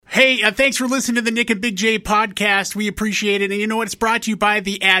Hey, thanks for listening to the Nick and Big J podcast. We appreciate it. And you know what? It's brought to you by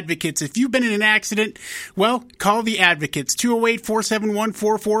The Advocates. If you've been in an accident, well, call The Advocates.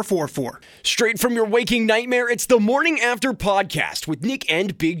 208-471-4444. Straight from your waking nightmare, it's the Morning After podcast with Nick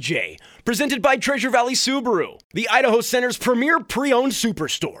and Big J. Presented by Treasure Valley Subaru, the Idaho Center's premier pre-owned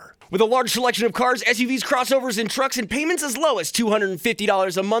superstore. With a large selection of cars, SUVs, crossovers, and trucks, and payments as low as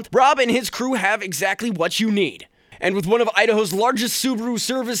 $250 a month, Rob and his crew have exactly what you need. And with one of Idaho's largest Subaru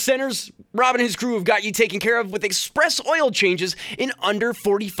service centers, Rob and his crew have got you taken care of with express oil changes in under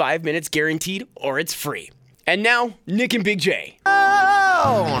 45 minutes guaranteed, or it's free. And now, Nick and Big J.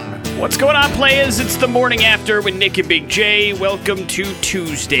 What's going on, players? It's the Morning After with Nick and Big J. Welcome to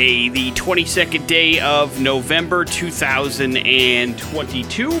Tuesday, the 22nd day of November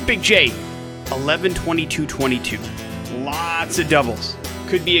 2022. Big J, 11-22-22. Lots of doubles.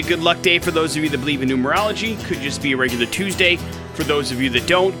 Could be a good luck day for those of you that believe in numerology. Could just be a regular Tuesday for those of you that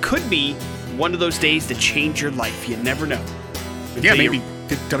don't. Could be one of those days that change your life. You never know. Yeah, maybe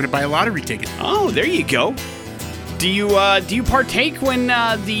going to buy a lottery ticket. Oh, there you go. Do you partake when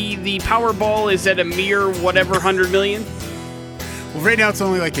the Powerball is at a mere whatever 100 million? Well, right now it's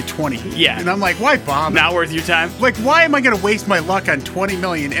only like at 20. Yeah. And I'm like, why bother? Not worth your time? Like, why am I going to waste my luck on 20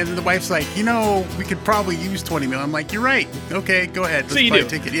 million? And then the wife's like, you know, we could probably use 20 million. I'm like, you're right. Okay, go ahead. So you buy do. a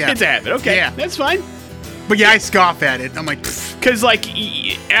ticket. Yeah. It's a habit. Okay. Yeah. That's fine. But yeah, I scoff at it. I'm like, pfft. Because, like,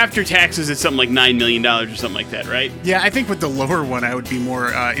 after taxes, it's something like $9 million or something like that, right? Yeah, I think with the lower one, I would be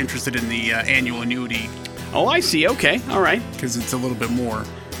more interested in the annual annuity. Oh, I see. Okay. All right. Because it's a little bit more.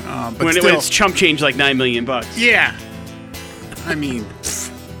 But when still, it's chump change like $9 million. Yeah. I mean,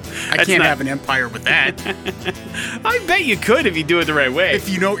 I can't have an empire with that. I bet you could if you do it the right way. If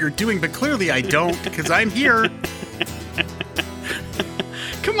you know what you're doing, but clearly I don't, because I'm here.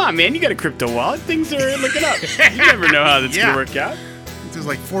 Come on, man. You got a crypto wallet. Things are looking up. You never know how that's going to work out. There's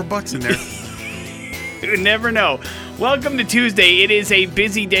like $4 in there. You never know. Welcome to Tuesday. It is a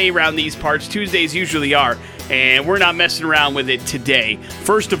busy day around these parts. Tuesdays usually are, and we're not messing around with it today.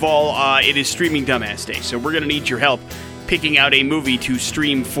 First of all, it is Streaming Dumbass Day, so we're going to need your help picking out a movie to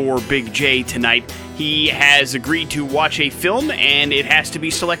stream for Big J tonight. He has agreed to watch a film, and it has to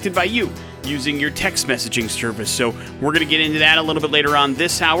be selected by you using your text messaging service. So we're going to get into that a little bit later on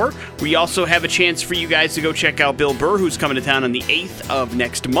this hour. We also have a chance for you guys to go check out Bill Burr, who's coming to town on the 8th of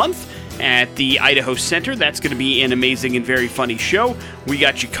next month at the Idaho Center. That's going to be an amazing and very funny show. We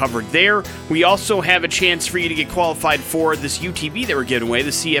got you covered there. We also have a chance for you to get qualified for this UTV that we're giving away,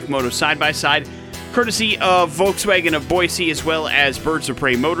 the CF Moto Side-by-Side, courtesy of Volkswagen of Boise, as well as Birds of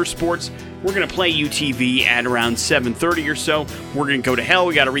Prey Motorsports. We're going to play UTV at around 7:30 or so. We're going to go to hell.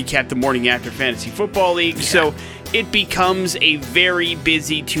 We got to recap the Morning After Fantasy Football League. Yeah. So it becomes a very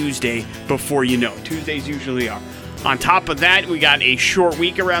busy Tuesday before you know it. Tuesdays usually are. On top of that, we got a short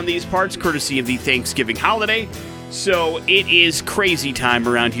week around these parts, courtesy of the Thanksgiving holiday. So it is crazy time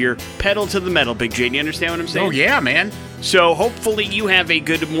around here. Pedal to the metal, Big J. Do you understand what I'm saying? Oh, yeah, man. So hopefully you have a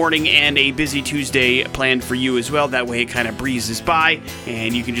good morning and a busy Tuesday planned for you as well. That way it kind of breezes by,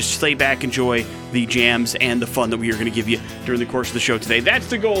 and you can just lay back, enjoy the jams and the fun that we are going to give you during the course of the show today. That's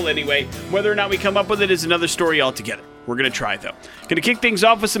the goal anyway. Whether or not we come up with it is another story altogether. We're going to try, though. Going to kick things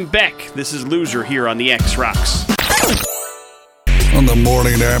off with some Beck. This is Loser here on the X Rocks. On the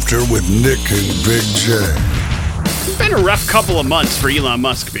Morning After with Nick and Big J. It's been a rough couple of months for Elon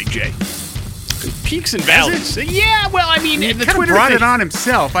Musk, Big J. Peaks and valleys. Yeah, well, I mean, he the kind Twitter of brought thing. it on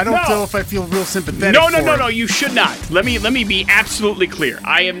himself. I don't know if I feel real sympathetic. No. You should not. Let me be absolutely clear.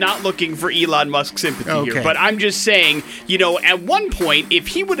 I am not looking for Elon Musk sympathy here, but I'm just saying, you know, at one point, if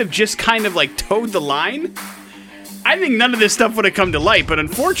he would have just kind of like towed the line, I think none of this stuff would have come to light. But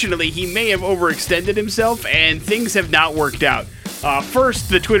unfortunately, he may have overextended himself, and things have not worked out. First,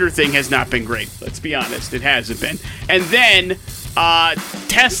 the Twitter thing has not been great. Let's be honest. It hasn't been. And then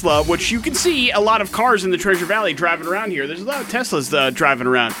Tesla, which you can see a lot of cars in the Treasure Valley driving around here. There's a lot of Teslas driving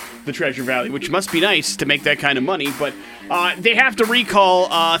around the Treasure Valley, which must be nice to make that kind of money. But they have to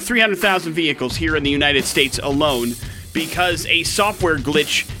recall 300,000 vehicles here in the United States alone because a software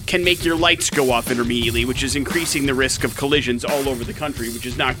glitch can make your lights go off intermittently, which is increasing the risk of collisions all over the country, which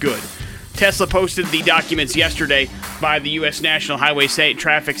is not good. Tesla posted the documents yesterday by the U.S. National Highway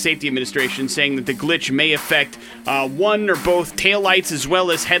Traffic Safety Administration saying that the glitch may affect one or both taillights as well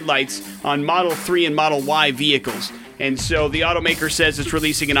as headlights on Model 3 and Model Y vehicles. And so the automaker says it's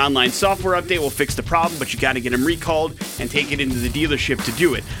releasing an online software update. Will fix the problem, but you got to get them recalled and take it into the dealership to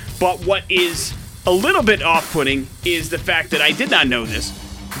do it. But what is a little bit off-putting is the fact that I did not know this,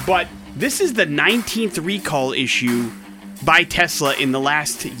 but this is the 19th recall issue by Tesla in the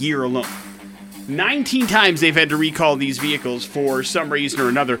last year alone. 19 times they've had to recall these vehicles for some reason or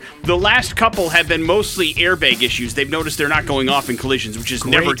another. The last couple have been mostly airbag issues. They've noticed they're not going off in collisions, which is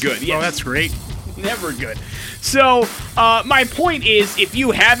never good. Yes. Oh, that's great. Never good. So, my point is, if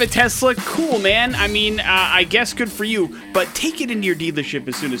you have a Tesla, cool, man. I mean, I guess good for you, but take it into your dealership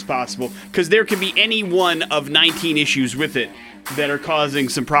as soon as possible, because there could be any one of 19 issues with it that are causing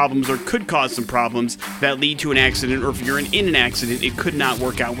some problems or could cause some problems that lead to an accident, or if you're in an accident, it could not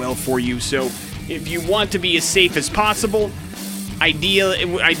work out well for you. So, if you want to be as safe as possible,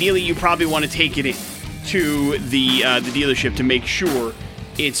 ideally you probably want to take it to the dealership to make sure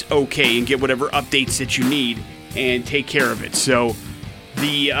it's okay and get whatever updates that you need and take care of it. So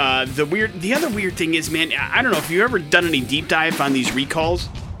the other weird thing is, man, I don't know if you've ever done any deep dive on these recalls.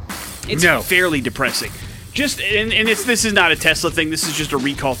 It's fairly depressing. This is not a Tesla thing. This is just a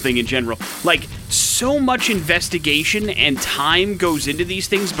recall thing in general. Like, so much investigation and time goes into these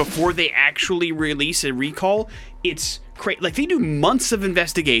things before they actually release a recall. It's crazy. Like, they do months of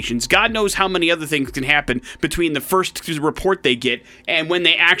investigations. God knows how many other things can happen between the first report they get and when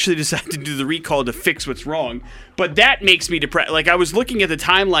they actually decide to do the recall to fix what's wrong. But that makes me depressed. Like, I was looking at the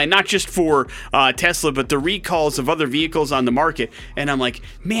timeline, not just for Tesla, but the recalls of other vehicles on the market, and I'm like,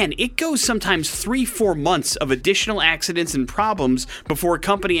 man, it goes sometimes 3-4 months of additional accidents and problems before a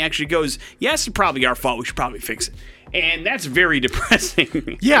company actually goes, yes, it's probably our fault, we should probably fix it. And that's very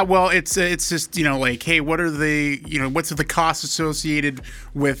depressing. Yeah, well, it's just, like, hey, what are what's the cost associated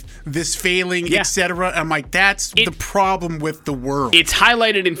with this failing, etc. I'm like, that's the problem with the world. It's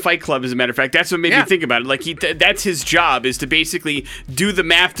highlighted in Fight Club, as a matter of fact. That's what made me think about it. Like, that's his job, is to basically do the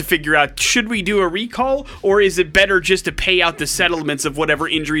math to figure out, should we do a recall, or is it better just to pay out the settlements of whatever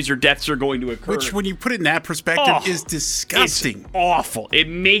injuries or deaths are going to occur? Which, when you put it in that perspective, is disgusting. It's awful. It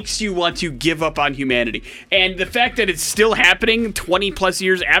makes you want to give up on humanity. And the fact that it's still happening 20 plus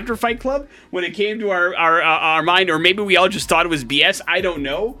years after Fight Club, when it came to our mind, or maybe we all just thought it was BS, I don't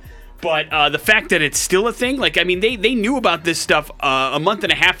know. But the fact that it's still a thing, like, I mean, they knew about this stuff a month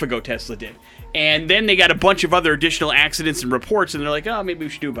and a half ago, Tesla did. And then they got a bunch of other additional accidents and reports, and they're like, oh, maybe we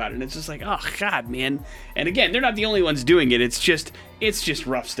should do about it. And it's just like, oh, God, man. And again, they're not the only ones doing it. It's just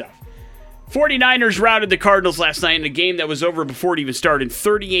rough stuff. 49ers routed the Cardinals last night in a game that was over before it even started,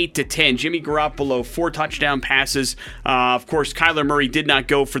 38-10. Jimmy Garoppolo, 4 touchdown passes. Of course, Kyler Murray did not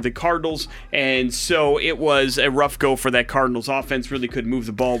go for the Cardinals, and so it was a rough go for that Cardinals offense. Really couldn't move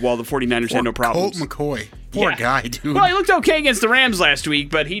the ball while the 49ers had no problems. Colt McCoy. Poor guy, dude. Well, he looked okay against the Rams last week,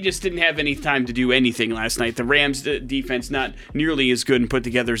 but he just didn't have any time to do anything last night. The Rams' defense not nearly as good and put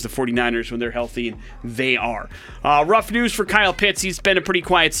together as the 49ers when they're healthy, and they are. Rough news for Kyle Pitts. He's been a pretty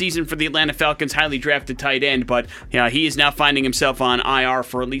quiet season for the Atlanta Falcons, highly drafted tight end, but he is now finding himself on IR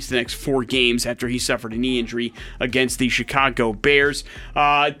for at least the next 4 games after he suffered a knee injury against the Chicago Bears.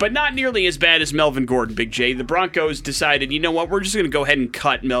 But not nearly as bad as Melvin Gordon, Big J. The Broncos decided, you know what, we're just going to go ahead and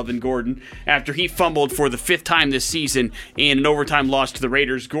cut Melvin Gordon after he fumbled for the 5th time this season in an overtime loss to the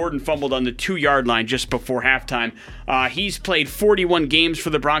Raiders. Gordon fumbled on the 2-yard line just before halftime. He's played 41 games for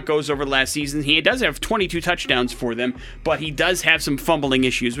the Broncos over the last season. He does have 22 touchdowns for them, but he does have some fumbling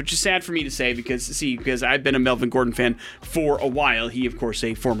issues, which is sad for me to say because I've been a Melvin Gordon fan for a while. He, of course,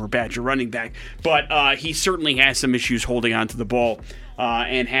 a former Badger running back, but he certainly has some issues holding on to the ball.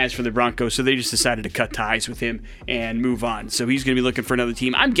 And has for the Broncos, so they just decided to cut ties with him and move on. So he's going to be looking for another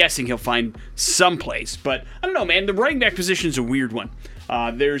team. I'm guessing he'll find some place, but I don't know, man. The running back position is a weird one.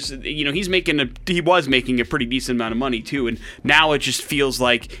 He was making a pretty decent amount of money too, and now it just feels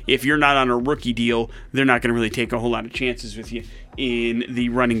like if you're not on a rookie deal, they're not going to really take a whole lot of chances with you in the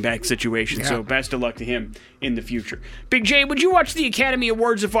running back situation. Yeah. So best of luck to him in the future. Big J, would you watch the Academy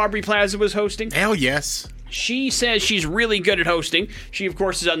Awards if Aubrey Plaza was hosting? Hell yes. She says she's really good at hosting. She, of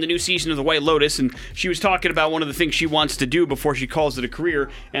course, is on the new season of The White Lotus, and she was talking about one of the things she wants to do before she calls it a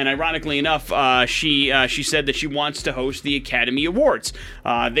career, and ironically enough, she said that she wants to host the Academy Awards.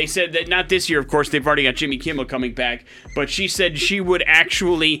 They said that not this year, of course, they've already got Jimmy Kimmel coming back, but she said she would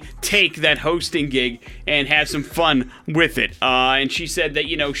actually take that hosting gig and have some fun with it. And she said that,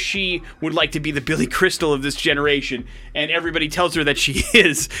 she would like to be the Billy Crystal of this generation, and everybody tells her that she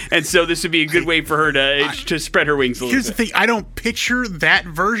is, and so this would be a good way for her to spread her wings a little bit. Here's the thing, I don't picture that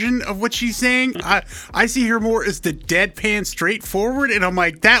version of what she's saying. I see her more as the deadpan straightforward, and I'm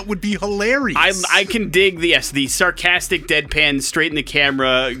like, that would be hilarious. I can dig the sarcastic deadpan, straight in the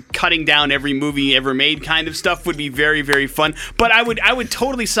camera, cutting down every movie ever made kind of stuff would be very, very fun. But I would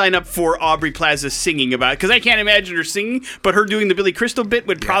totally sign up for Aubrey Plaza singing about it, because I can't imagine her singing, but her doing the Billy Crystal bit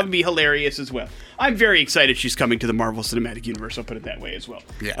would probably be hilarious as well. I'm very excited she's coming to the Marvel Cinematic Universe, I'll put it that way as well.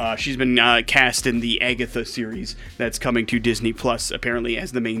 Yeah. She's been cast in the Agatha Agatha series that's coming to Disney Plus, apparently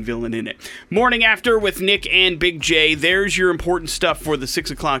as the main villain in it. Morning After with Nick and Big J. There's your important stuff for the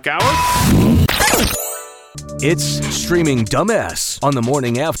 6 o'clock hour. It's Streaming Dumbass on the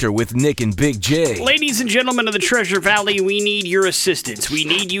Morning After with Nick and Big J. Ladies and gentlemen of the Treasure Valley, we need your assistance. We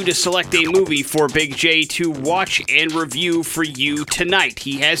need you to select a movie for Big J to watch and review for you tonight.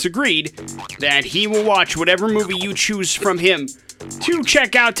 He has agreed that he will watch whatever movie you choose from him to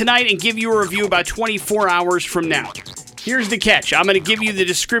check out tonight and give you a review about 24 hours from now. Here's the catch. I'm going to give you the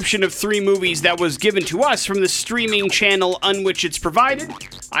description of 3 movies that was given to us from the streaming channel on which it's provided.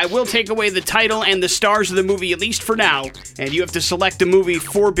 I will take away the title and the stars of the movie, at least for now, and you have to select a movie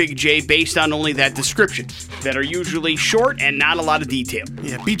for Big J based on only that description, that are usually short and not a lot of detail.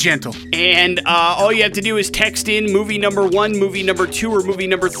 Yeah, be gentle. And all you have to do is text in movie number 1, movie number 2, or movie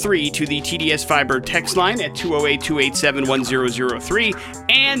number 3 to the TDS Fiber text line at 208-287-1003,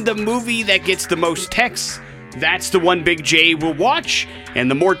 and the movie that gets the most texts, that's the one Big J will watch,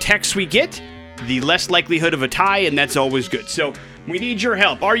 and the more texts we get, the less likelihood of a tie, and that's always good. So we need your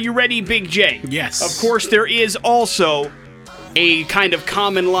help. Are you ready, Big J? Yes. Of course, there is also a kind of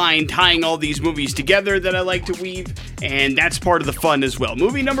common line tying all these movies together that I like to weave, and that's part of the fun as well.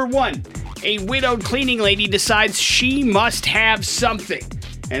 Movie number 1, a widowed cleaning lady decides she must have something.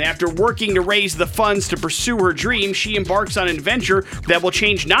 And after working to raise the funds to pursue her dream, she embarks on an adventure that will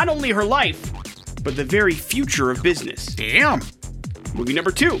change not only her life, but the very future of business. Damn. Movie number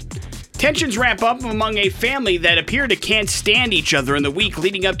 2. Tensions ramp up among a family that appear to can't stand each other in the week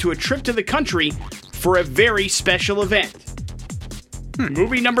leading up to a trip to the country for a very special event.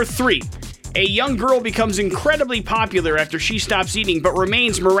 Movie number 3. A young girl becomes incredibly popular after she stops eating but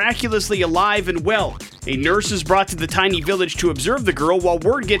remains miraculously alive and well. A nurse is brought to the tiny village to observe the girl while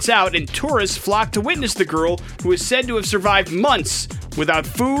word gets out and tourists flock to witness the girl who is said to have survived months without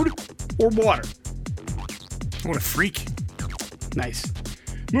food or water. What a freak. Nice.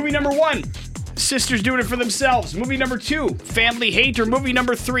 Movie number 1, sisters doing it for themselves. Movie number 2, family hate. Or movie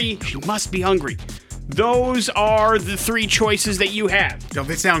number 3, she must be hungry. Those are the 3 choices that you have. Oh,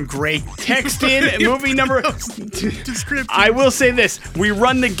 they sound great. Text in movie number... I will say this. We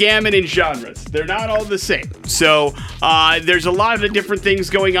run the gamut in genres. They're not all the same. So there's a lot of different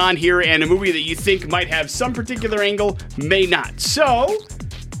things going on here, and a movie that you think might have some particular angle may not. So...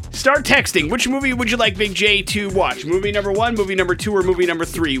 start texting. Which movie would you like Big J to watch? Movie number 1, movie number 2, or movie number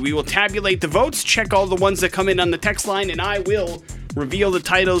 3? We will tabulate the votes, check all the ones that come in on the text line, and I will reveal the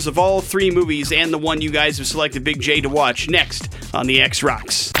titles of all 3 movies and the one you guys have selected Big J to watch next on the X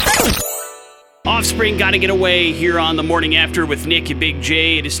Rocks. Offspring Gotta Get Away here on the Morning After with Nick and Big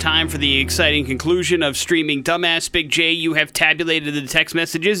J. It is time for the exciting conclusion of Streaming Dumbass. Big J, you have tabulated the text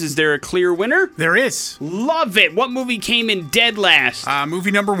messages. Is there a clear winner? There is. Love it. What movie came in dead last?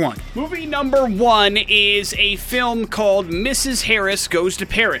 Movie number 1. Movie number 1 is a film called Mrs. Harris Goes to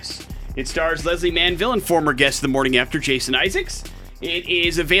Paris. It stars Leslie Manville and former guest of the Morning After, Jason Isaacs. It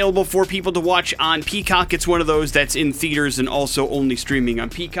is available for people to watch on Peacock. It's one of those that's in theaters and also only streaming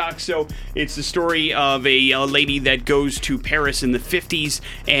on Peacock. So it's the story of a lady that goes to Paris in the 50s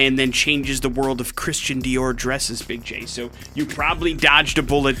and then changes the world of Christian Dior dresses, Big J. So you probably dodged a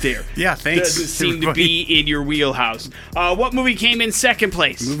bullet there. Yeah, thanks. Doesn't seem to be in your wheelhouse. What movie came in second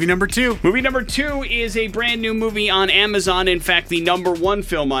place? Movie number 2. Movie number 2 is a brand new movie on Amazon. In fact, the number 1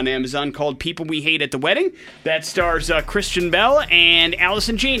 film on Amazon called People We Hate at the Wedding. That stars Christian Bale and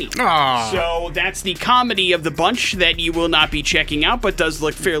Allison Janney. Aww. So that's the comedy of the bunch that you will not be checking out, but does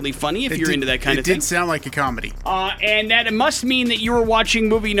look fairly funny if you're into that kind of thing. It did sound like a comedy. And that must mean that you were watching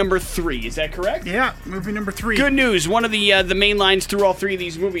movie number 3. Is that correct? Yeah, movie number 3. Good news. One of the main lines through all 3 of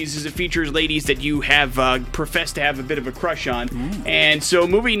these movies is it features ladies that you have professed to have a bit of a crush on. And so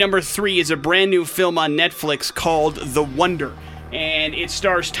movie number 3 is a brand new film on Netflix called The Wonder. And it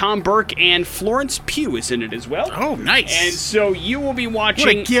stars Tom Burke and Florence Pugh is in it as well. Oh, nice. And so you will be watching...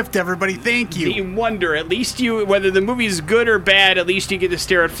 What a gift, everybody. Thank you. The Wonder. At least you, whether the movie is good or bad, at least you get to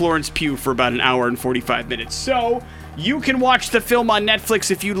stare at Florence Pugh for about an hour and 45 minutes. So you can watch the film on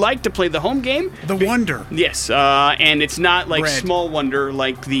Netflix if you'd like to play the home game. The Wonder. Yes, and it's not like Bread. Small Wonder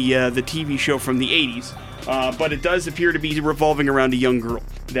like the TV show from the 80s. But it does appear to be revolving around a young girl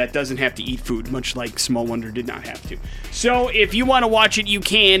that doesn't have to eat food, much like Small Wonder did not have to. So if you want to watch it, you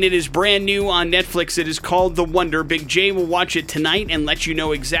can. It is brand new on Netflix. It is called The Wonder. Big J will watch it tonight and let you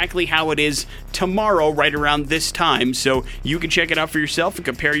know exactly how it is tomorrow, right around this time. So you can check it out for yourself and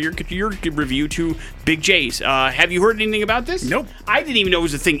compare your review to Big J's. Have you heard anything about this? Nope. I didn't even know it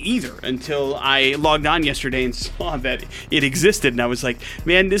was a thing either until I logged on yesterday and saw that it existed. And I was like,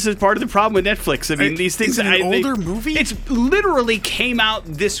 man, this is part of the problem with Netflix. I mean, these things Is it an older movie? It's literally came out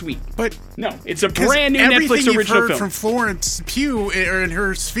this week. But no, it's a brand new Netflix original film. Everything you've heard film from Florence Pugh or in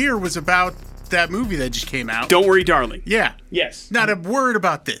her sphere was about that movie that just came out. Don't Worry, Darling. Yeah. Yes. Not a word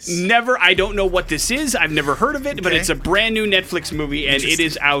about this. Never. I don't know what this is. I've never heard of it, but it's a brand new Netflix movie, and it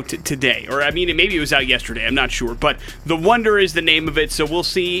is out today. Or, I mean, maybe it was out yesterday. I'm not sure. But The Wonder is the name of it, so we'll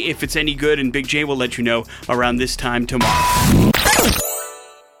see if it's any good, and Big J will let you know around this time tomorrow.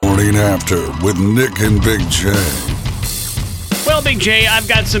 Morning After with Nick and Big J. Well, Big J, I've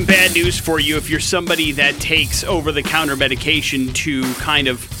got some bad news for you if you're somebody that takes over-the-counter medication to kind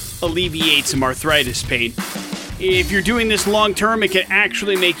of alleviate some arthritis pain. If you're doing this long-term, it can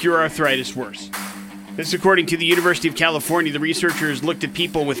actually make your arthritis worse. This, according to the University of California, the researchers looked at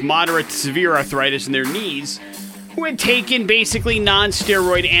people with moderate to severe arthritis in their knees who had taken basically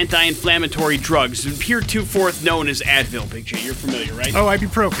non-steroid anti-inflammatory drugs, heretofore known as Advil. Big J, you're familiar, right? Oh,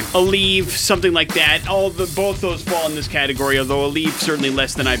 ibuprofen. Aleve, something like that. Both those fall in this category, although Aleve certainly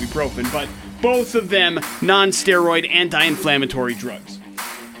less than ibuprofen, but both of them non-steroid anti-inflammatory drugs.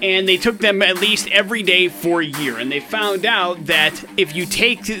 And they took them at least every day for a year, and they found out that if you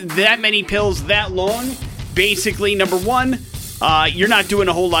take that many pills that long, basically, number one, you're not doing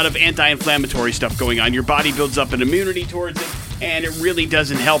a whole lot of anti-inflammatory stuff going on. Your body builds up an immunity towards it, and it really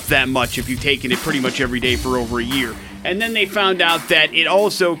doesn't help that much if you've taken it pretty much every day for over a year. And then they found out that it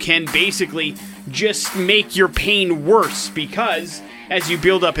also can basically just make your pain worse, because as you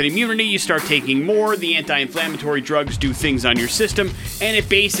build up an immunity, you start taking more. The anti-inflammatory drugs do things on your system, and it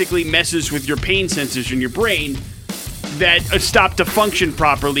basically messes with your pain sensors in your brain that stop to function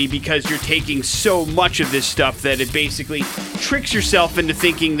properly because you're taking so much of this stuff that it basically tricks yourself into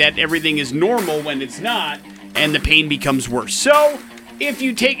thinking that everything is normal when it's not, and the pain becomes worse. So, if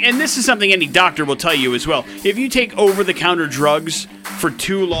you take, and this is something any doctor will tell you as well, if you take over-the-counter drugs for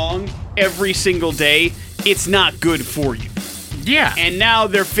too long, every single day, it's not good for you. Yeah. And now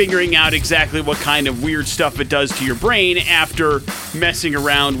they're figuring out exactly what kind of weird stuff it does to your brain after messing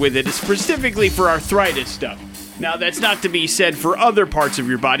around with it, specifically for arthritis stuff. Now, that's not to be said for other parts of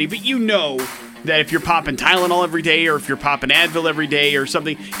your body, but you know that if you're popping Tylenol every day or if you're popping Advil every day or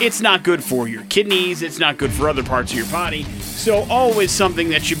something, it's not good for your kidneys, it's not good for other parts of your body. So always something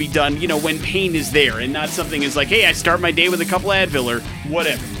that should be done, when pain is there, and not something is like, hey, I start my day with a couple Advil or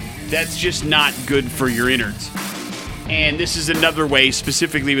whatever. That's just not good for your innards. And this is another way,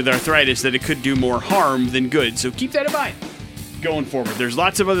 specifically with arthritis, that it could do more harm than good. So keep that in mind going forward. There's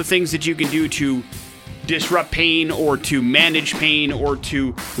lots of other things that you can do to disrupt pain or to manage pain or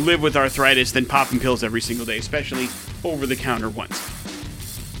to live with arthritis than popping pills every single day, especially over-the-counter ones.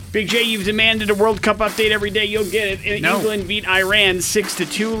 Big J, you've demanded a World Cup update every day. You'll get it. No. England beat Iran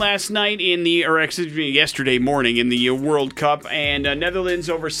 6-2 last night yesterday morning in the World Cup, and Netherlands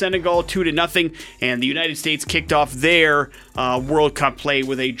over Senegal 2-0, and the United States kicked off their World Cup play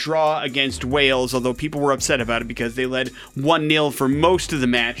with a draw against Wales, although people were upset about it because they led 1-0 for most of the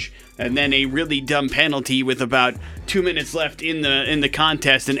match. And then a really dumb penalty with about 2 minutes left in the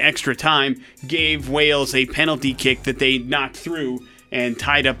contest and extra time gave Wales a penalty kick that they knocked through and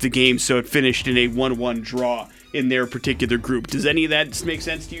tied up the game, so it finished in a 1-1 draw in their particular group. Does any of that make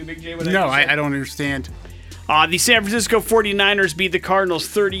sense to you, Big J? No, I don't understand. The San Francisco 49ers beat the Cardinals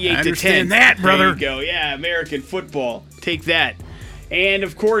 38-10. I understand that, brother. There you go. Yeah, American football. Take that. And,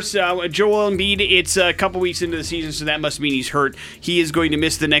 of course, Joel Embiid, it's a couple weeks into the season, so that must mean he's hurt. He is going to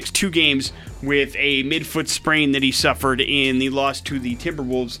miss the next 2 games with a midfoot sprain that he suffered in the loss to the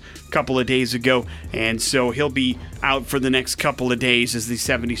Timberwolves a couple of days ago. And so he'll be out for the next couple of days as the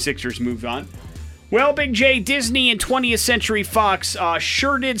 76ers move on. Well, Big J, Disney and 20th Century Fox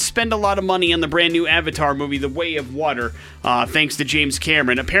sure did spend a lot of money on the brand new Avatar movie, The Way of Water, thanks to James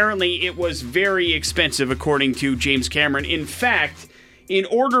Cameron. Apparently, it was very expensive, according to James Cameron. In fact, in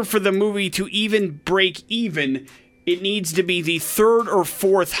order for the movie to even break even, it needs to be the 3rd or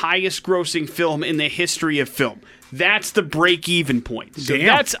 4th highest grossing film in the history of film. That's the break-even point. So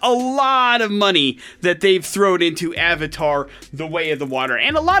that's a lot of money that they've thrown into Avatar, The Way of the Water,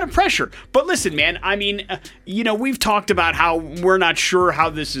 and a lot of pressure. But listen, man, I mean, we've talked about how we're not sure how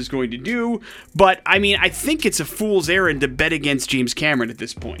this is going to do, but, I mean, I think it's a fool's errand to bet against James Cameron at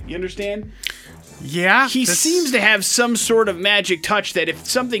this point. You understand? Yeah. He seems to have some sort of magic touch that if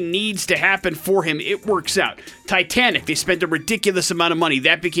something needs to happen for him, it works out. Titanic, they spent a ridiculous amount of money.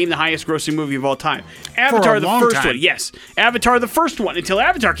 That became the highest grossing movie of all time. Avatar, the first one. Yes. Avatar, the first one, until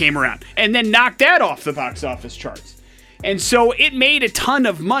Avatar came around, and then knocked that off the box office charts. And so it made a ton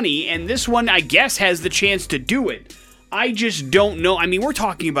of money, and this one, I guess, has the chance to do it. I just don't know. I mean, we're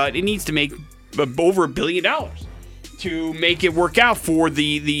talking about it needs to make over $1 billion. to make it work out for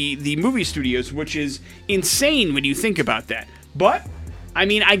the movie studios, which is insane when you think about that. But, I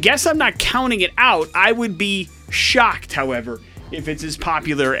mean, I guess I'm not counting it out. I would be shocked, however, if it's as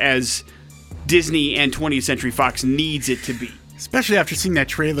popular as Disney and 20th Century Fox needs it to be. Especially after seeing that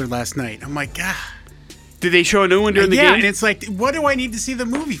trailer last night. I'm like, Did they show a new one during the game? Yeah, and it's like, what do I need to see the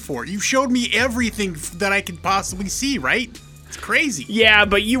movie for? You showed me everything that I could possibly see, right? It's crazy. Yeah,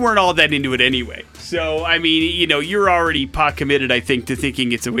 but you weren't all that into it anyway. So, I mean, you're already pot committed, I think, to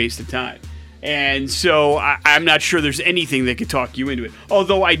thinking it's a waste of time. And so I'm not sure there's anything that could talk you into it.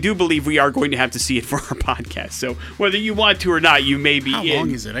 Although I do believe we are going to have to see it for our podcast. So whether you want to or not, you may be How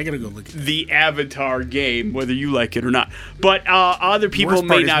long is it? I got to go look at the Avatar game, whether you like it or not. But other people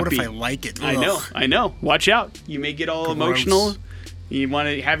may not be. What if I like it? I know. Watch out. You may get all emotional. You want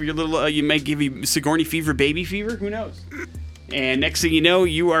to have your little, you may give you Sigourney fever, baby fever. Who knows? And next thing you know,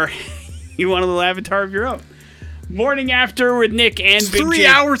 you want a little Avatar of your own. Morning After with Nick and Big J. 3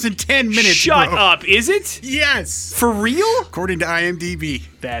 hours and 10 minutes. Shut up. Is it? Yes. For real? According to IMDb.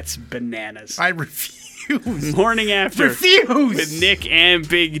 That's bananas. I refuse. Morning After. Refuse. With Nick and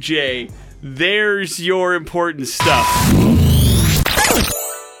Big J. There's your important stuff.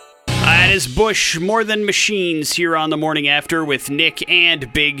 That is Bush, More Than Machines, here on the Morning After with Nick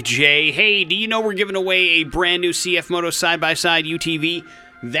and Big J. Hey, do you know we're giving away a brand new CF Moto side-by-side UTV?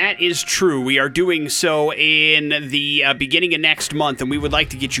 That is true. We are doing so in the beginning of next month, and we would like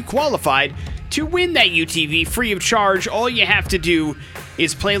to get you qualified to win that UTV free of charge. All you have to do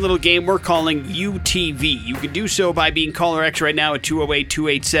is play a little game we're calling UTV. You can do so by being caller X right now at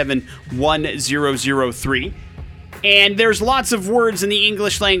 208-287-1003. And there's lots of words in the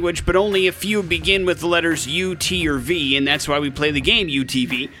English language, but only a few begin with the letters U, T, or V, and that's why we play the game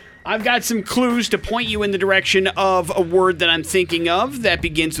UTV. I've got some clues to point you in the direction of a word that I'm thinking of that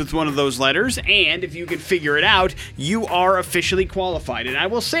begins with one of those letters, and if you can figure it out, you are officially qualified. And I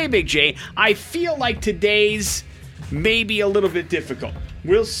will say, Big J, I feel like today's may be a little bit difficult.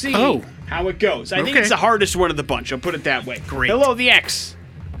 We'll see how it goes. I think it's the hardest one of the bunch, I'll put it that way. Great. Hello, the X.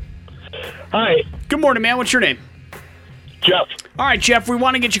 Hi. Good morning, man. What's your name? Jeff. All right, Jeff, we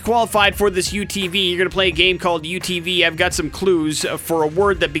want to get you qualified for this UTV. You're going to play a game called UTV. I've got some clues for a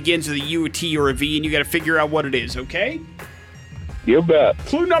word that begins with a U, a T, or a V, and you got to figure out what it is, okay? You bet.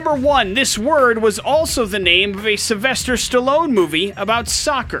 Clue number 1. This word was also the name of a Sylvester Stallone movie about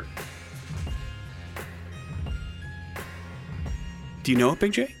soccer. Do you know it,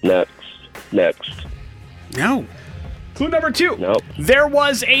 Big J? Next. No. Clue number 2. Nope. There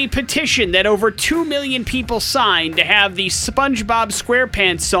was a petition that over 2 million people signed to have the SpongeBob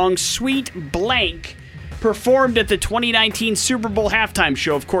SquarePants song Sweet Blank performed at the 2019 Super Bowl halftime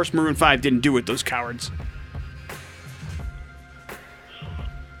show. Of course, Maroon 5 didn't do it, those cowards.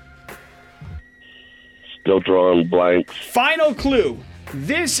 Still drawing blanks. Final clue.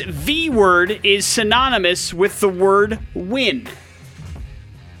 This V word is synonymous with the word win.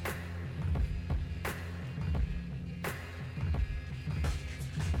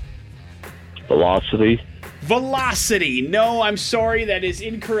 Velocity. Velocity. No, I'm sorry, that is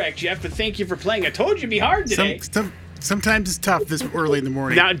incorrect, Jeff, but thank you for playing. I told you it'd be hard today. Sometimes it's tough this early in the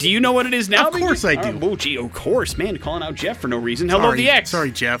morning. Now, do you know what it is now? Of course I do. Oh, gee, of course, man. Calling out Jeff for no reason. Hello, the X.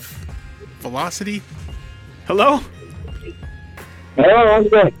 Sorry, Jeff. Velocity? Hello? Hello, how's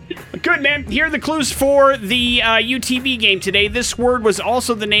it going? Good, man. Here are the clues for the UTV game today. This word was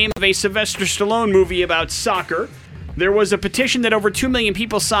also the name of a Sylvester Stallone movie about soccer. There was a petition that over 2 million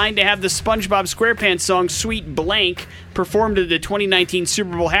people signed to have the SpongeBob SquarePants song Sweet Blank performed at the 2019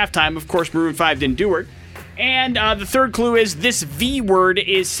 Super Bowl halftime. Of course, Maroon 5 didn't do it. And the third clue is this V word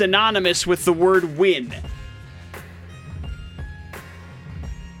is synonymous with the word win.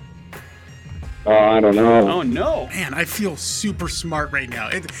 Oh, I don't know. Oh, no. Man, I feel super smart right now.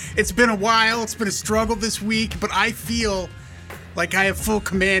 It's been a while. It's been a struggle this week, but I feel like I have full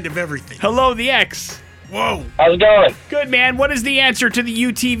command of everything. Hello, the X. Whoa. How's it going? Good, man. What is the answer to the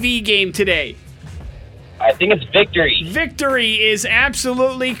UTV game today? I think it's victory. Victory is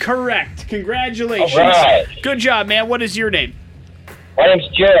absolutely correct. Congratulations. All right. Good job, man. What is your name? My name's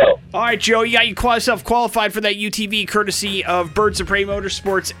Joe. All right, Joe, you got yourself qualified for that UTV courtesy of Birds of Prey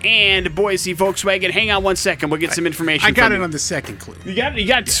Motorsports and Boise Volkswagen. Hang on 1 second. We'll get some information I got from it you. on the second clue.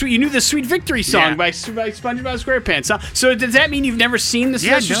 You knew the Sweet Victory song by SpongeBob SquarePants, huh? So does that mean you've never seen the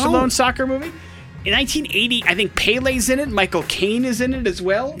Sylvester Stallone soccer movie? In 1980, I think Pele's in it. Michael Caine is in it as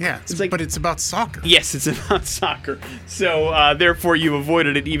well. Yeah, but it's about soccer. Yes, it's about soccer. So, therefore, you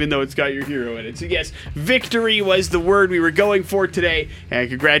avoided it even though it's got your hero in it. So, yes, victory was the word we were going for today. And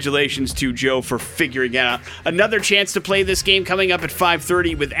congratulations to Joe for figuring it out. Another chance to play this game coming up at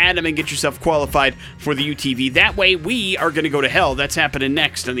 5:30 with Adam and get yourself qualified for the UTV. That way, we are going to go to hell. That's happening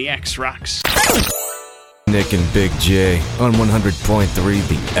next on the X Rocks. Nick and Big J on 100.3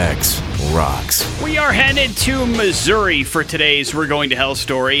 The X Rocks. We are headed to Missouri for today's We're Going to Hell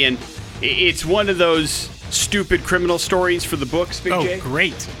story, and it's one of those stupid criminal stories for the books, Big J. Oh,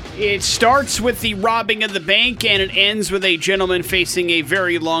 great. It starts with the robbing of the bank, and it ends with a gentleman facing a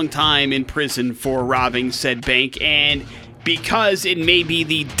very long time in prison for robbing said bank, and because it may be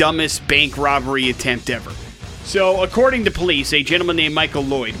the dumbest bank robbery attempt ever. So, according to police, a gentleman named Michael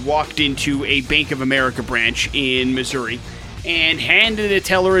Lloyd walked into a Bank of America branch in Missouri and handed a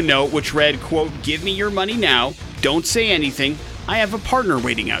teller a note which read, quote, "Give me your money now. Don't say anything. I have a partner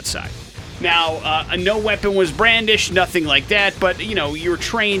waiting outside." Now, no weapon was brandished, nothing like that, but, you're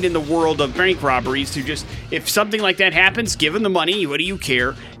trained in the world of bank robberies to just, if something like that happens, give them the money, what do you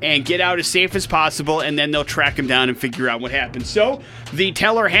care, and get out as safe as possible, and then they'll track him down and figure out what happened. So, the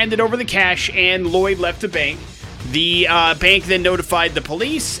teller handed over the cash, and Lloyd left the bank. The bank then notified the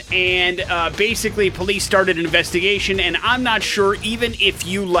police, and basically police started an investigation, and I'm not sure even if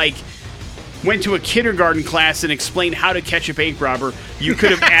you, went to a kindergarten class and explained how to catch a bank robber, you could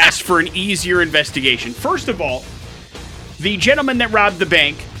have asked for an easier investigation. First of all, the gentleman that robbed the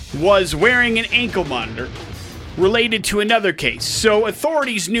bank was wearing an ankle monitor related to another case. So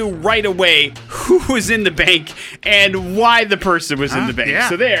authorities knew right away who was in the bank and why the person was in the bank. Yeah.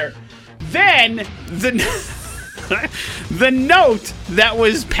 So there. Then the note that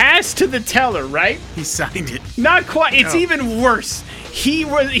was passed to the teller, right? He signed it. Not quite. It's even worse.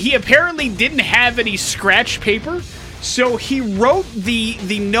 He apparently didn't have any scratch paper, so he wrote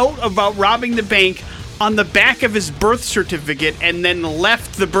the note about robbing the bank on the back of his birth certificate and then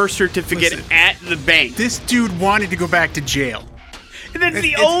left the birth certificate at the bank. This dude wanted to go back to jail. And that's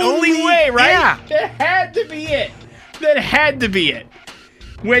the only way, right? Yeah. That had to be it. That had to be it.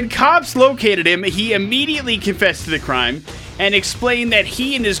 When cops located him, he immediately confessed to the crime and explained that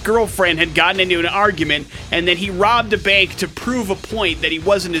he and his girlfriend had gotten into an argument and that he robbed a bank to prove a point that he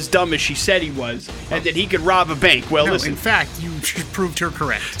wasn't as dumb as she said he was and that he could rob a bank. Well, No, listen. in fact, you proved her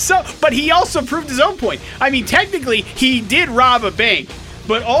correct. So, but he also proved his own point. I mean, technically, he did rob a bank,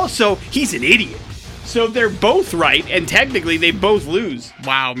 but also he's an idiot. So they're both right, and technically they both lose.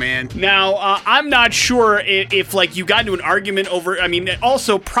 Wow, man. Now, I'm not sure if you got into an argument over,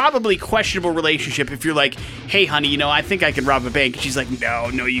 also probably questionable relationship if you're like, hey, honey, I think I can rob a bank. And she's like,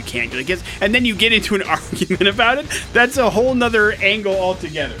 no, you can't. You're like, yes. And then you get into an argument about it. That's a whole nother angle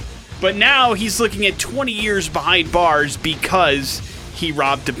altogether. But now he's looking at 20 years behind bars because he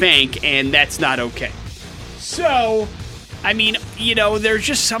robbed a bank, and that's not okay. So, there's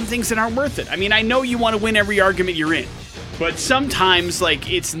just some things that aren't worth it. I know you want to win every argument you're in, but sometimes,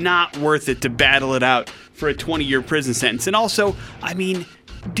 it's not worth it to battle it out for a 20-year prison sentence. And also,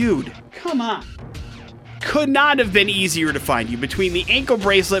 dude, come on. Could not have been easier to find you between the ankle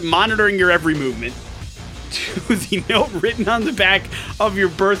bracelet monitoring your every movement to the note written on the back of your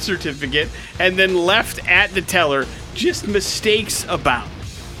birth certificate and then left at the teller. Just mistakes abound.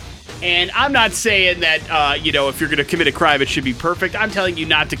 And I'm not saying that, if you're going to commit a crime, it should be perfect. I'm telling you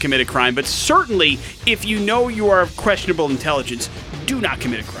not to commit a crime. But certainly, if you know you are of questionable intelligence, do not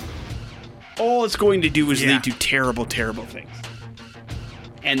commit a crime. All it's going to do is lead to terrible, terrible things.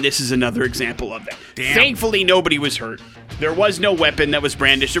 And this is another example of that. Damn. Thankfully, nobody was hurt. There was no weapon that was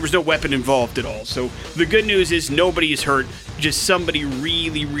brandished. There was no weapon involved at all. So the good news is nobody is hurt. Just somebody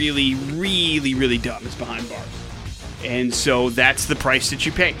really, really, really, really dumb is behind bars. And so that's the price that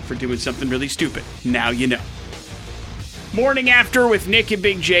you pay for doing something really stupid. Now you know. Morning After with Nick and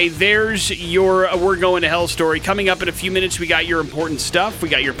Big J. There's your We're Going to Hell story. Coming up in a few minutes, we got your important stuff. We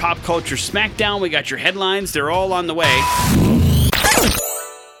got your pop culture smackdown. We got your headlines. They're all on the way.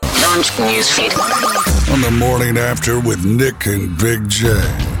 On the Morning After with Nick and Big J.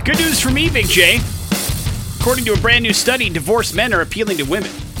 Good news for me, Big J. According to a brand new study, divorced men are appealing to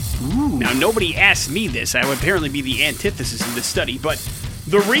women. Ooh. Now, nobody asked me this. I would apparently be the antithesis of this study, but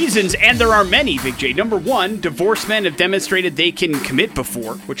the reasons, and there are many, Big J. Number one, divorced men have demonstrated they can commit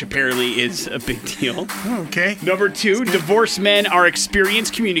before, which apparently is a big deal. Okay. Number two, divorced men are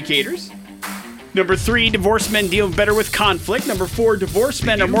experienced communicators. Number three, divorced men deal better with conflict. Number four, divorced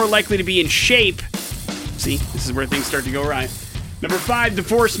men are more likely to be in shape. See, this is where things start to go right. Number 5,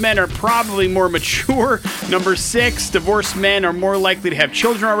 divorced men are probably more mature. Number 6, divorced men are more likely to have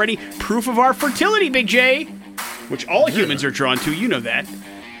children already. Proof of our fertility, Big J, which all humans are drawn to. You know that.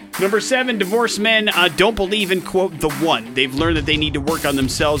 Number 7, divorced men don't believe in, quote, the one. They've learned that they need to work on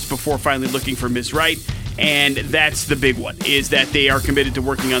themselves before finally looking for Ms. Right. And that's the big one, is that they are committed to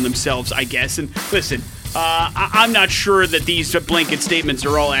working on themselves, I guess. And listen, I'm not sure that these blanket statements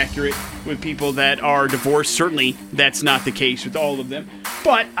are all accurate with people that are divorced. Certainly, that's not the case with all of them.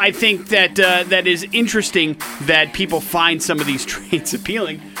 But I think that that is interesting that people find some of these traits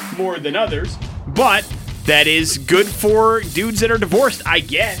appealing more than others. But that is good for dudes that are divorced, I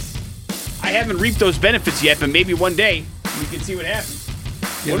guess. I haven't reaped those benefits yet, but maybe one day we can see what happens.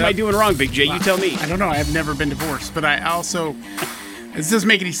 Yeah, what am I doing wrong, Big J? You tell me. I don't know. I've never been divorced, but I also... This doesn't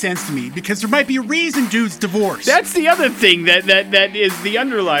make any sense to me, because there might be a reason dudes divorce. That's the other thing that is the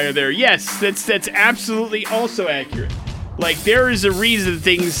underlier there. Yes, that's absolutely also accurate. Like, there is a reason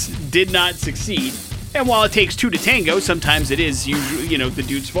things did not succeed. And while it takes two to tango, sometimes it is usually, the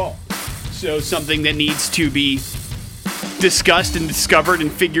dude's fault. So something that needs to be discussed and discovered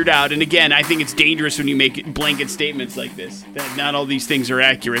and figured out. And again, I think it's dangerous when you make blanket statements like this, that not all these things are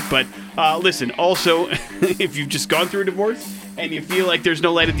accurate. But listen, also, if you've just gone through a divorce and you feel like there's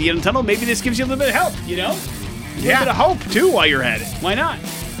no light at the end of the tunnel, maybe this gives you a little bit of help, A little bit of hope, too, while you're at it. Why not?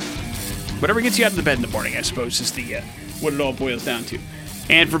 Whatever gets you out of the bed in the morning, I suppose, is the what it all boils down to.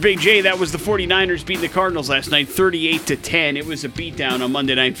 And for Big J, that was the 49ers beating the Cardinals last night, 38-10. It was a beatdown on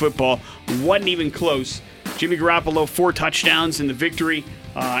Monday Night Football. Wasn't even close. Jimmy Garoppolo, 4 touchdowns in the victory,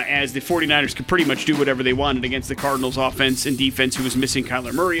 as the 49ers could pretty much do whatever they wanted against the Cardinals offense and defense, who was missing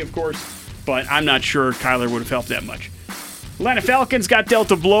Kyler Murray, of course. But I'm not sure Kyler would have helped that much. Atlanta Falcons got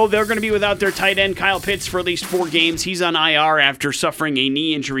dealt a blow. They're going to be without their tight end, Kyle Pitts, for at least 4 games. He's on IR after suffering a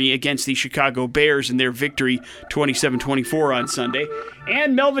knee injury against the Chicago Bears in their victory 27-24 on Sunday.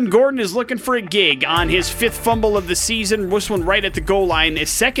 And Melvin Gordon is looking for a gig on his 5th fumble of the season. This one right at the goal line, his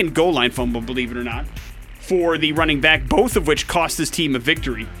 2nd goal line fumble, believe it or not, for the running back, both of which cost his team a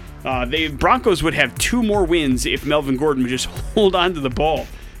victory. The Broncos would have 2 more wins if Melvin Gordon would just hold on to the ball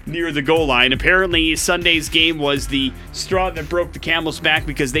near the goal line. Apparently, Sunday's game was the straw that broke the camel's back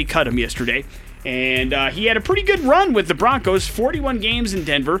because they cut him yesterday. And he had a pretty good run with the Broncos, 41 games in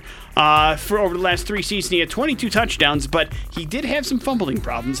Denver for over the last 3 seasons. He had 22 touchdowns, but he did have some fumbling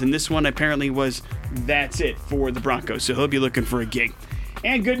problems, and this one apparently was that's it for the Broncos. So he'll be looking for a gig.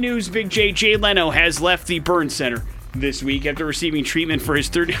 And good news, Big J, Jay Leno has left the burn center this week after receiving treatment for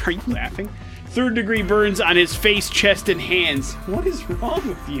his are you laughing? 3rd-degree burns on his face, chest, and hands. What is wrong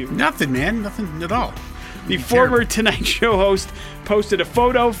with you? Nothing, man. Nothing at all. The former Tonight Show host posted a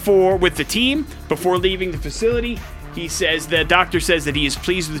photo with the team before leaving the facility. He says the doctor says that he is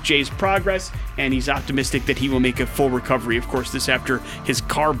pleased with Jay's progress, and he's optimistic that he will make a full recovery. Of course, this after his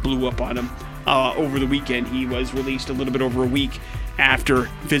car blew up on him over the weekend. He was released a little bit over a week after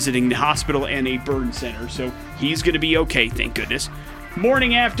visiting the hospital and a burn center. So he's going to be okay, thank goodness.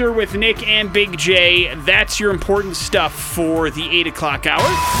 Morning After with Nick and Big J. That's your important stuff for the 8 o'clock hour.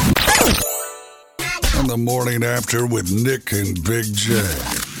 On the Morning After with Nick and Big J.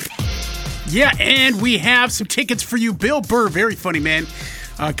 Yeah, and we have some tickets for you. Bill Burr, very funny man,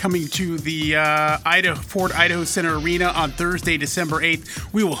 coming to the Ford Idaho Center Arena on Thursday, December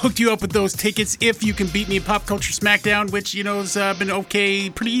 8th. We will hook you up with those tickets if you can beat me in Pop Culture Smackdown, which, has been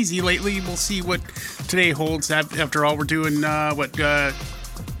pretty easy lately. We'll see what today holds. After all, we're doing,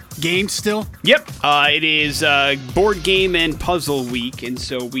 games still? Yep. It is board game and puzzle week, and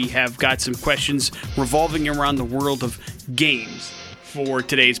so we have got some questions revolving around the world of games for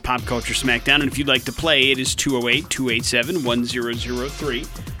today's Pop Culture Smackdown. And if you'd like to play, it is 208-287-1003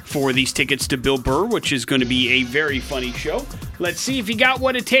 for these tickets to Bill Burr, which is going to be a very funny show. Let's see if you got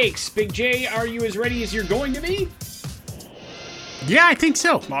what it takes. Big J, are you as ready as you're going to be? Yeah, I think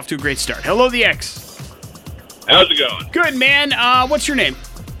so. Off to a great start. Hello, the X. How's it going? Good, man. What's your name?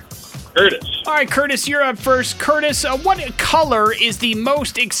 Curtis. All right, Curtis, you're up first. Curtis, what color is the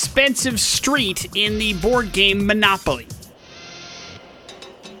most expensive street in the board game Monopoly?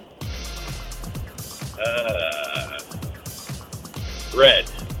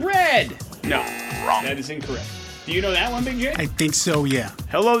 Red. Red. No, wrong. That is incorrect. Do you know that one, Big J? I think so, yeah.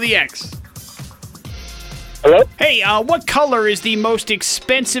 Hello, the X. Hello? Hey, what color is the most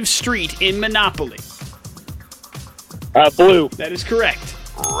expensive street in Monopoly? Blue. That is correct.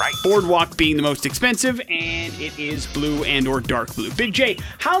 Right. Boardwalk being the most expensive, and it is blue and or dark blue. Big J,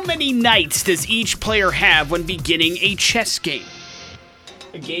 how many knights does each player have when beginning a chess game?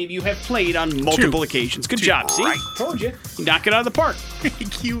 A game you have played on multiple occasions. Good job. See? Told you. You knock it out of the park.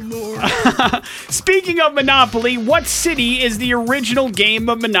 Thank you, Lord. Speaking of Monopoly, what city is the original game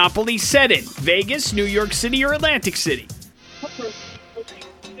of Monopoly set in? Vegas, New York City, or Atlantic City?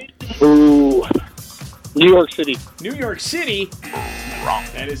 Ooh. New York City. New York City? Wrong.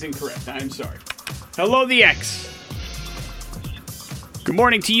 That is incorrect. I'm sorry. Hello, the X. Good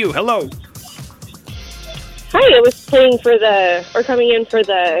morning to you. Hello. Hi, I was coming in for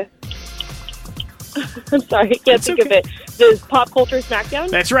the, I'm sorry, I can't think of it, the Pop Culture Smackdown?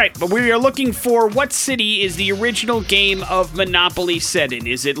 That's right, but we are looking for what city is the original game of Monopoly set in?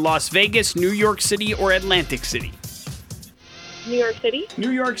 Is it Las Vegas, New York City, or Atlantic City? New York City?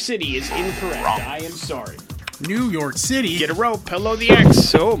 New York City is incorrect. Wrong. I am sorry. New York City? Get a rope. Hello, the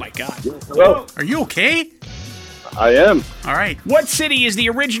X. Oh, my God. Hello. Are you okay? I am. All right. What city is the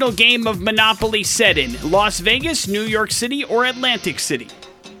original game of Monopoly set in? Las Vegas, New York City, or Atlantic City?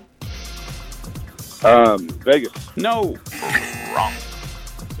 Vegas. No. Wrong.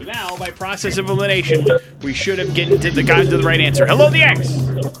 So now, by process of elimination, we should have gotten to the right answer. Hello, the X.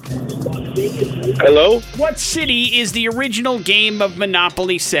 Hello? What city is the original game of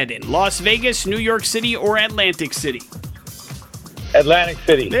Monopoly set in? Las Vegas, New York City, or Atlantic City? Atlantic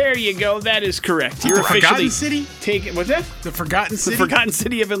City. There you go. That is correct. You're The officially Forgotten City? What's that? The Forgotten City? The Forgotten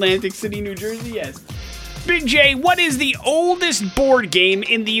City of Atlantic City, New Jersey, yes. Big J, what is the oldest board game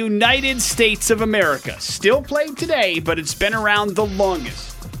in the United States of America? Still played today, but it's been around the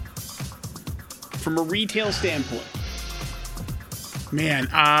longest. From a retail standpoint. Man,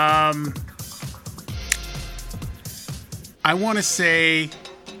 I want to say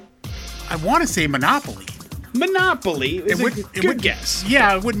Monopoly. Monopoly is a good guess.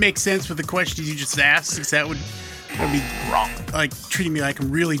 Yeah, it would make sense with the questions you just asked, because that would be wrong. Like treating me like I'm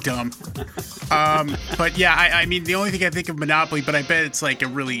really dumb. But yeah, I mean, the only thing I think of Monopoly, but I bet it's like a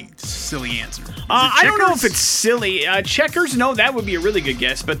really silly answer. I don't know if it's silly. Checkers, no, that would be a really good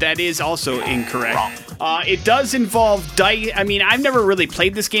guess, but that is also incorrect. It does involve dice. I mean, I've never really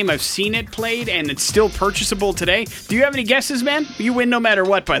played this game. I've seen it played, and it's still purchasable today. Do you have any guesses, man? You win no matter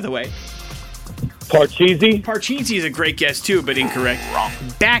what, by the way. Parcheesi? Parcheesi is a great guess, too, but incorrect.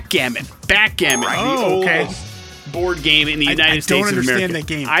 Backgammon. Oh, okay. Board game in the United States of America. I don't understand that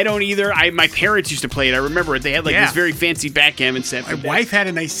game. I don't either. My parents used to play it. I remember it. They had this very fancy backgammon set. My wife had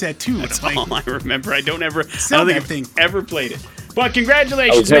a nice set too. That's all I remember. I don't think I've ever played it. But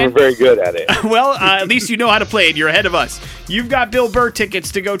congratulations, I was never very good at it. Well, at least you know how to play it. You're ahead of us. You've got Bill Burr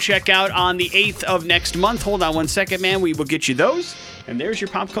tickets to go check out on the 8th of next month. Hold on one second, man. We will get you those. And there's your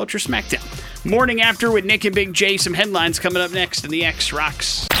Pop Culture Smackdown. Morning After with Nick and Big J. Some headlines coming up next in the X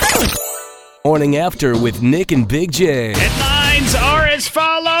Rocks. Morning After with Nick and Big J. Headlines are as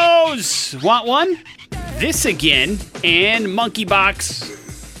follows. Want one? This again and monkeypox.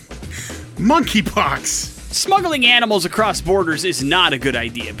 Monkeypox. Smuggling animals across borders is not a good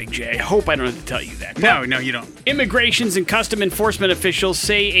idea, Big J. I hope I don't have to tell you that. No, you don't. Immigrations and custom enforcement officials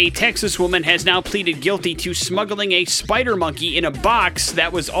say a Texas woman has now pleaded guilty to smuggling a spider monkey in a box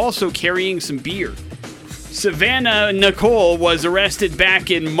that was also carrying some beer. Savannah Nicole was arrested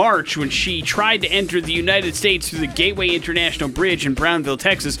back in March when she tried to enter the United States through the Gateway International Bridge in Brownville,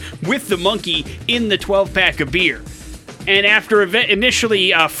 Texas, with the monkey in the 12-pack of beer. And after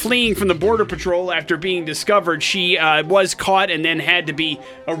initially fleeing from the Border Patrol after being discovered, she was caught and then had to be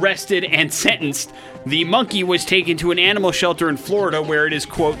arrested and sentenced. The monkey was taken to an animal shelter in Florida where it is,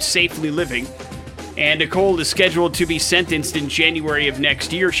 quote, safely living. And Nicole is scheduled to be sentenced in January of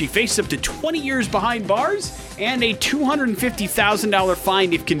next year. She faces up to 20 years behind bars and a $250,000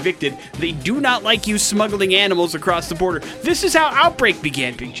 fine if convicted. They do not like you smuggling animals across the border. This is how Outbreak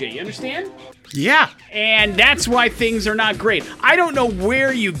began, Big J. You understand? Yeah. And that's why things are not great. I don't know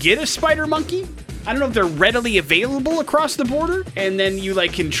where you get a spider monkey. I don't know if they're readily available across the border and then you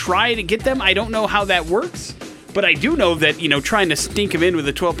can try to get them. I don't know how that works. But I do know that, trying to sneak them in with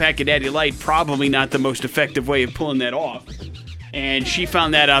a 12-pack of Daddy Light, probably not the most effective way of pulling that off. And she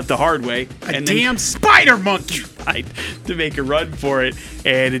found that out the hard way. Damn spider monkey! Tried to make a run for it,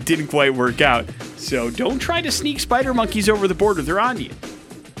 and it didn't quite work out. So don't try to sneak spider monkeys over the border. They're on you.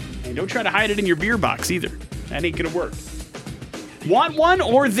 And don't try to hide it in your beer box either. That ain't gonna work. Want one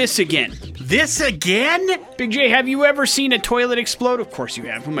or this again? This again? Big J, have you ever seen a toilet explode? Of course you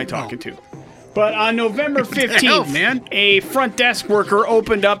have. Who am I talking to? But on November 15th, a front desk worker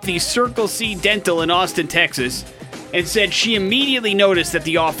opened up the Circle C Dental in Austin, Texas, and said she immediately noticed that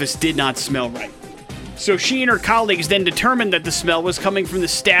the office did not smell right. So she and her colleagues then determined that the smell was coming from the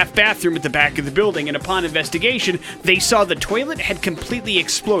staff bathroom at the back of the building, and upon investigation, they saw the toilet had completely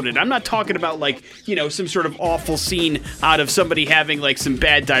exploded. I'm not talking about, like, you know, some sort of awful scene out of somebody having, like, some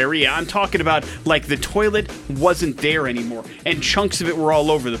bad diarrhea. I'm talking about, like, the toilet wasn't there anymore, and chunks of it were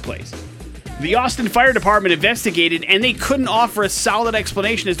all over the place. The Austin Fire Department investigated, and they couldn't offer a solid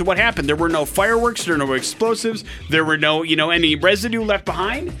explanation as to what happened. There were no fireworks, there were no explosives, there were no, you know, any residue left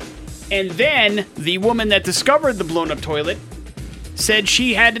behind. And then the woman that discovered the blown-up toilet said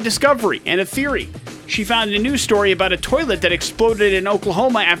she had a discovery and a theory. She found a news story about a toilet that exploded in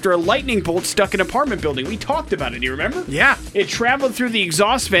Oklahoma after a lightning bolt stuck an apartment building. We talked about it, do you remember? Yeah. It traveled through the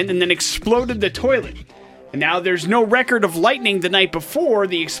exhaust vent and then exploded the toilet. And now there's no record of lightning the night before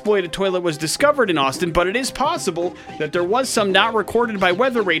the exploited toilet was discovered in Austin, but it is possible that there was some not recorded by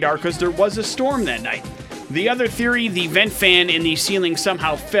weather radar because there was a storm that night. The other theory, the vent fan in the ceiling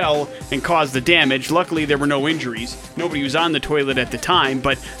somehow fell and caused the damage. Luckily, there were no injuries. Nobody was on the toilet at the time,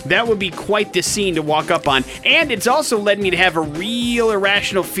 but that would be quite the scene to walk up on. And it's also led me to have a real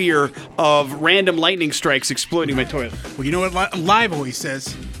irrational fear of random lightning strikes exploiting my toilet. Well, you know what Live always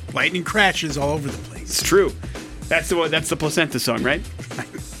says? Lightning crashes all over the place. It's true. That's the Placenta song, right?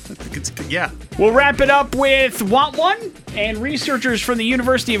 Yeah. We'll wrap it up with Want One? And researchers from the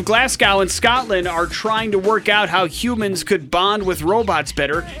University of Glasgow in Scotland are trying to work out how humans could bond with robots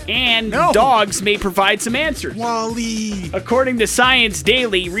better, and dogs may provide some answers. Wally. According to Science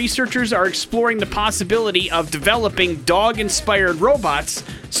Daily, researchers are exploring the possibility of developing dog-inspired robots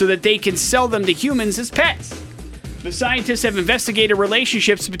so that they can sell them to humans as pets. The scientists have investigated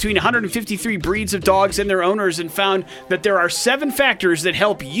relationships between 153 breeds of dogs and their owners and found that there are 7 factors that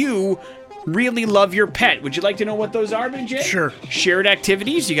help you really love your pet. Would you like to know what those are, Big J? Sure. Shared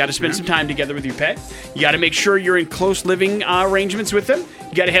activities. You got to spend some time together with your pet. You got to make sure you're in close living arrangements with them.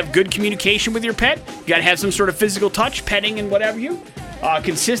 You got to have good communication with your pet. You got to have some sort of physical touch, petting and whatever you.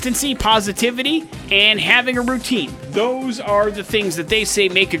 Consistency, positivity, and having a routine. Those are the things that they say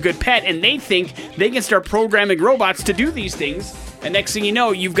make a good pet, and they think they can start programming robots to do these things. And next thing you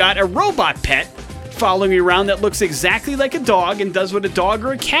know, you've got a robot pet following you around that looks exactly like a dog and does what a dog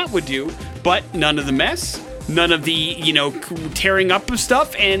or a cat would do, but none of the mess, none of the, you know, tearing up of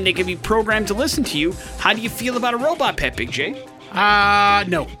stuff, and they can be programmed to listen to you. How do you feel about a robot pet, Big J?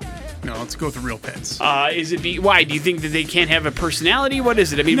 No. No, let's go with the real pets. Why? Do you think that they can't have a personality? What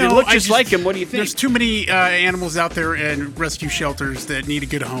is it? I mean, if they look just like them, what do you think? There's too many animals out there in rescue shelters that need a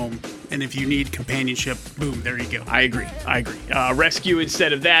good home. And if you need companionship, boom, there you go. I agree. Rescue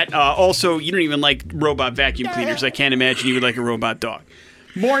instead of that. Also, you don't even like robot vacuum cleaners. I can't imagine you would like a robot dog.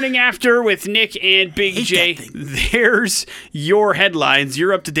 Morning After with Nick and Big J. There's your headlines.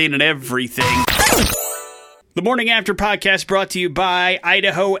 You're up to date on everything. The Morning After podcast brought to you by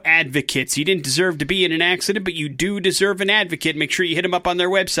Idaho Advocates. You didn't deserve to be in an accident, but you do deserve an advocate. Make sure you hit them up on their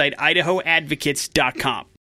website, idahoadvocates.com.